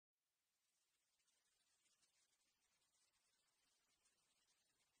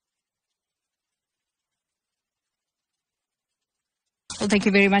Well, thank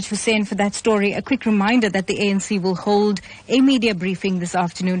you very much, Hussein, for that story. A quick reminder that the ANC will hold a media briefing this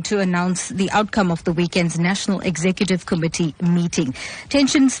afternoon to announce the outcome of the weekend's National Executive Committee meeting.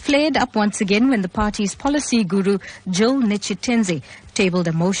 Tensions flared up once again when the party's policy guru, Joel Netshitenzhe, tabled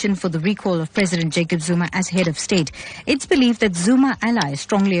a motion for the recall of President Jacob Zuma as head of state. It's believed that Zuma allies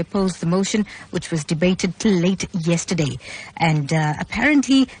strongly opposed the motion, which was debated till late yesterday. And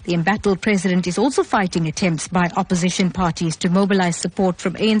apparently, the embattled president is also fighting attempts by opposition parties to mobilize support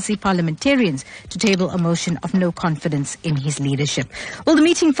from ANC parliamentarians to table a motion of no confidence in his leadership. Well, the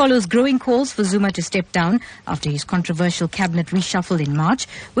meeting follows growing calls for Zuma to step down after his controversial cabinet reshuffle in March,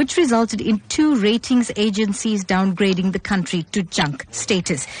 which resulted in 2 ratings agencies downgrading the country to junk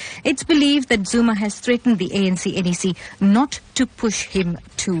status. It's believed that Zuma has threatened the ANC-NEC not to push him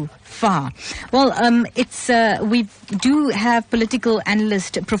too far. Well, we do have political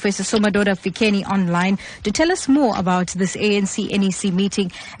analyst Professor Somadoda Fikeni online to tell us more about this ANC-NEC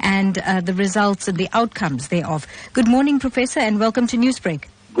meeting and the results and the outcomes thereof. Good morning, Professor, and welcome to Newsbreak.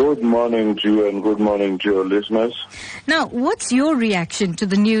 Good morning to you and good morning to your listeners. Now, what's your reaction to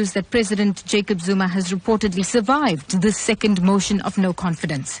the news that President Jacob Zuma has reportedly survived this second motion of no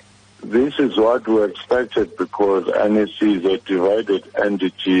confidence? This is what we expected because NEC is a divided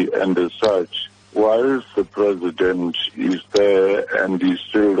entity, and as such, whilst the president is there and is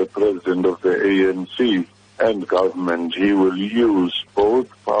still the president of the ANC and government, he will use both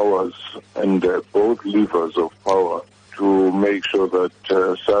powers and both levers of power to make sure that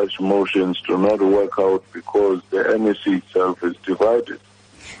such motions do not work out because the NEC itself is divided.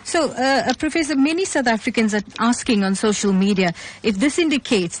 So, Professor, many South Africans are asking on social media if this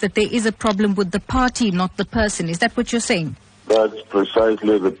indicates that there is a problem with the party, not the person. Is that what you're saying? That's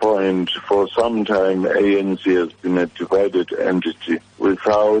precisely the point. For some time, ANC has been a divided entity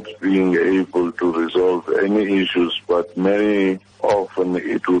without being able to resolve any issues, but many often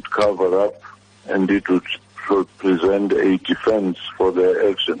it would cover up and it would present a defense for their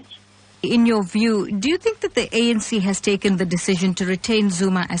actions. In your view, do you think that the ANC has taken the decision to retain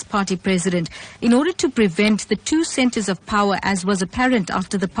Zuma as party president in order to prevent the 2 centers of power, as was apparent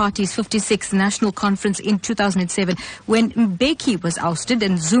after the party's 56th national conference in 2007 when Mbeki was ousted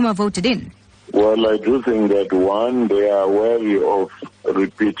and Zuma voted in? Well, I do think that, one, they are wary of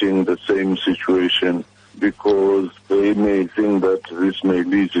repeating the same situation because they may think that this may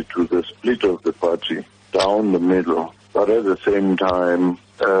lead to the split of the party down the middle, but at the same time,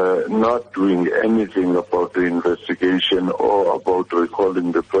 not doing anything about the investigation or about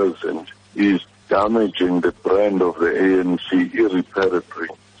recalling the president is damaging the brand of the ANC irreparably,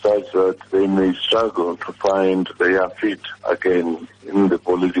 such that they may struggle to find their feet again in the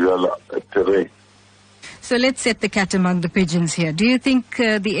political terrain. So let's set the cat among the pigeons here. Do you think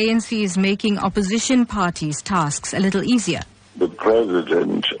the ANC is making opposition parties' tasks a little easier? The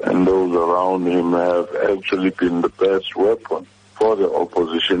president and those around him have actually been the best weapon for the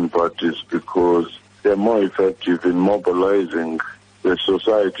opposition parties because they're more effective in mobilizing the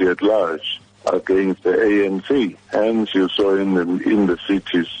society at large against the ANC. Hence, you saw in the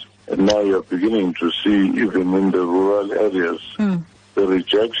cities, and now you're beginning to see even in the rural areas, the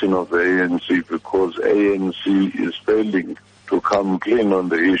rejection of the ANC because ANC is failing to come clean on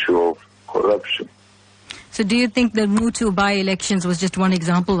the issue of corruption. So do you think the Mutu by-elections was just one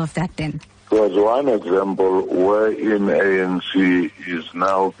example of that then? It was one example wherein ANC is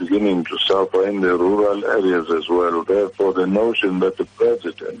now beginning to suffer in the rural areas as well. Therefore, the notion that the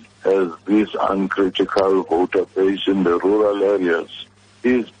president has this uncritical voter base in the rural areas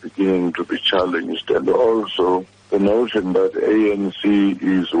is beginning to be challenged. And also, the notion that ANC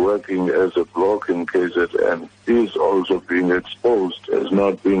is working as a bloc in KZN is also being exposed as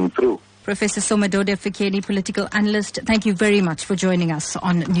not being true. Professor Somadoda Fikeni, political analyst, thank you very much for joining us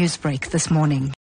on Newsbreak this morning.